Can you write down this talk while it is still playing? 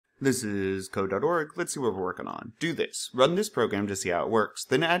This is code.org. Let's see what we're working on. Do this. Run this program to see how it works.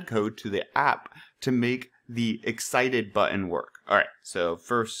 Then add code to the app to make the excited button work. All right, so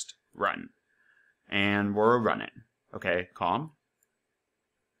first run. And we're running. Okay, calm.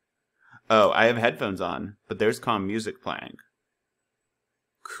 Oh, I have headphones on, but there's calm music playing.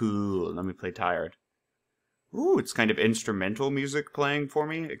 Cool. Let me play tired. Ooh, it's kind of instrumental music playing for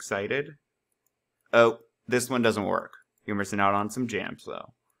me. Excited. Oh, this one doesn't work. You're missing out on some jams,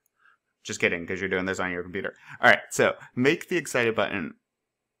 though. Just kidding, because you're doing this on your computer. Alright, so make the excited button.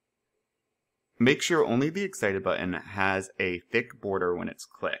 Make sure only the excited button has a thick border when it's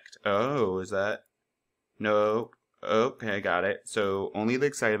clicked. Oh, is that? No. Okay, got it. So only the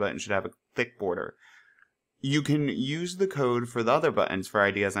excited button should have a thick border. You can use the code for the other buttons for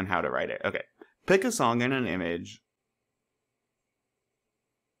ideas on how to write it. Okay. Pick a song and an image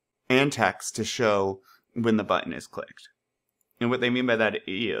and text to show when the button is clicked. And what they mean by that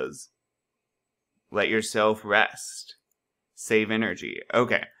is let yourself rest. Save energy.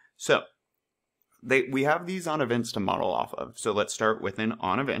 Okay, so we have these on events to model off of. So let's start with an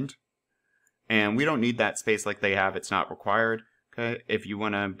on event. And we don't need that space like they have. It's not required. Okay, if you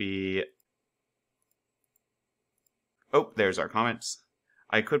want to be... Oh, there's our comments.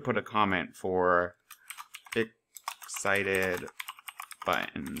 I could put a comment for excited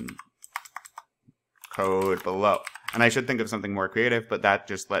button code below. And I should think of something more creative, but that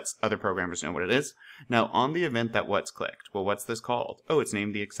just lets other programmers know what it is. Now, on the event that what's clicked, well, what's this called? Oh, it's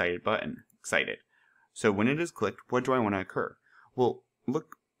named the excited button. Excited. So when it is clicked, what do I want to occur? Well,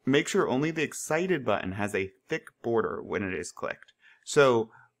 look, make sure only the excited button has a thick border when it is clicked. So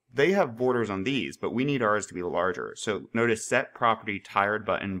they have borders on these, but we need ours to be larger. So notice set property tired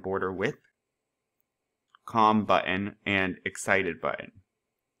button border width, calm button, and excited button.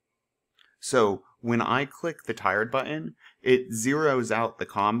 So when I click the tired button, it zeroes out the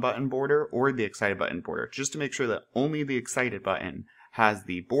calm button border or the excited button border, just to make sure that only the excited button has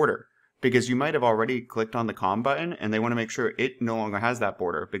the border. Because you might have already clicked on the calm button and they want to make sure it no longer has that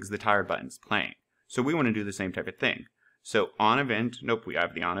border because the tired button's playing. So we want to do the same type of thing. So on event, nope, we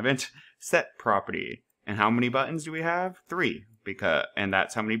have the on event, set property. And how many buttons do we have? 3, and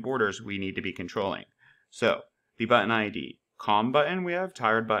that's how many borders we need to be controlling. So the button ID. Calm button, we have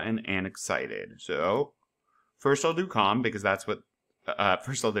tired button and excited. So first I'll do calm because that's what,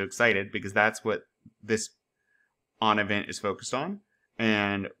 first I'll do excited because that's what this on event is focused on.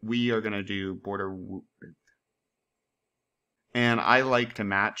 And we are going to do border width. And I like to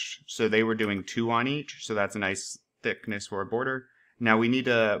match, so they were doing 2 on each, so that's a nice thickness for a border. Now we need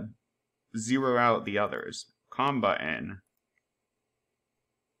to zero out the others. Calm button.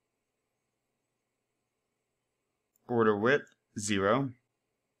 Border width, 0.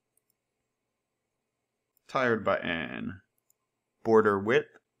 Tired button. Border width,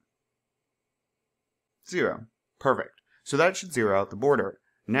 0. Perfect. So that should zero out the border.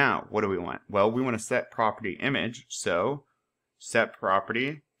 Now, what do we want? Well, we want to set property image. So, set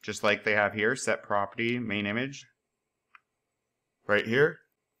property, just like they have here, set property main image. Right here.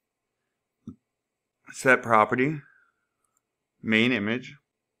 Set property main image.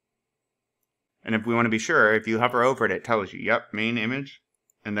 And if we want to be sure, if you hover over it, it tells you, yep, main image.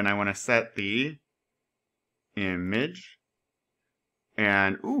 And then I want to set the image.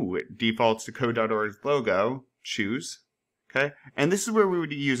 And, ooh, it defaults to code.org's logo. Choose. Okay. And this is where we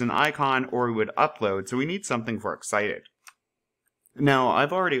would use an icon or we would upload. So we need something for excited. Now,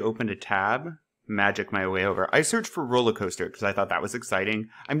 I've already opened a tab. Magic my way over. I searched for roller coaster because I thought that was exciting.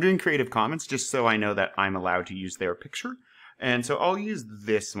 I'm doing Creative Commons just so I know that I'm allowed to use their picture. And so I'll use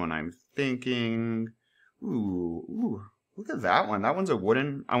this one, I'm thinking. Ooh, look at that one. That one's a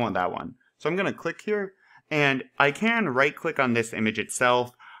wooden. I want that one. So I'm going to click here. And I can right click on this image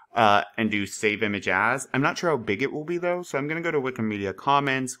itself and do save image as. I'm not sure how big it will be though. So I'm going to go to Wikimedia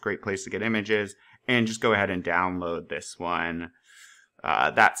Commons, great place to get images, and just go ahead and download this one.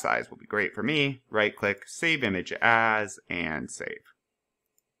 That size will be great for me. Right click, save image as, and save.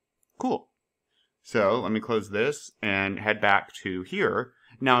 Cool. So let me close this and head back to here.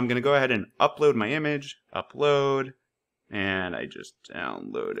 Now I'm going to go ahead and upload my image. Upload. And I just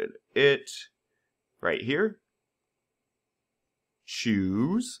downloaded it right here.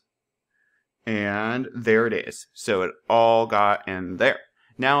 Choose. And there it is. So it all got in there.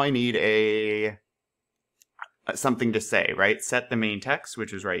 Now I need something to say, right? Set the main text,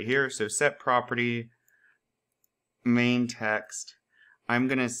 which is right here. So set property main text. I'm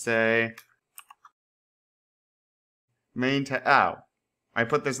going to say main text. Oh, I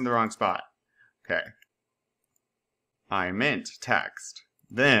put this in the wrong spot. Okay. I meant text.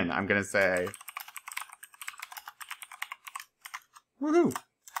 Then I'm going to say, woohoo.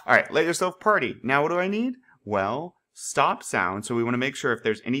 All right, let yourself party. Now what do I need? Well, stop sound. So we want to make sure if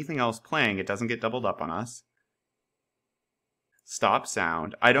there's anything else playing, it doesn't get doubled up on us. Stop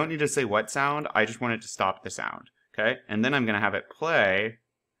sound. I don't need to say what sound. I just want it to stop the sound. Okay, and then I'm going to have it play.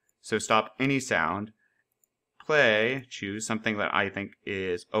 So stop any sound. Play, choose something that I think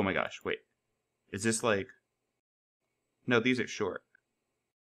is, oh my gosh, wait. Is this like, no, these are short.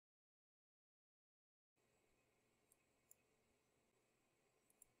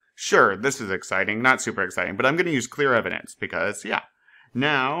 Sure, this is exciting, not super exciting, but I'm going to use clear evidence because, yeah.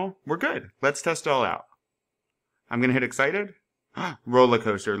 Now, we're good. Let's test it all out. I'm going to hit excited. Roller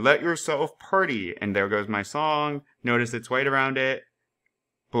coaster, let yourself party. And there goes my song. Notice it's white around it.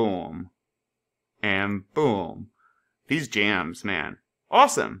 Boom. And boom. These jams, man.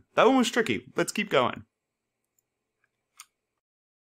 Awesome. That one was tricky. Let's keep going.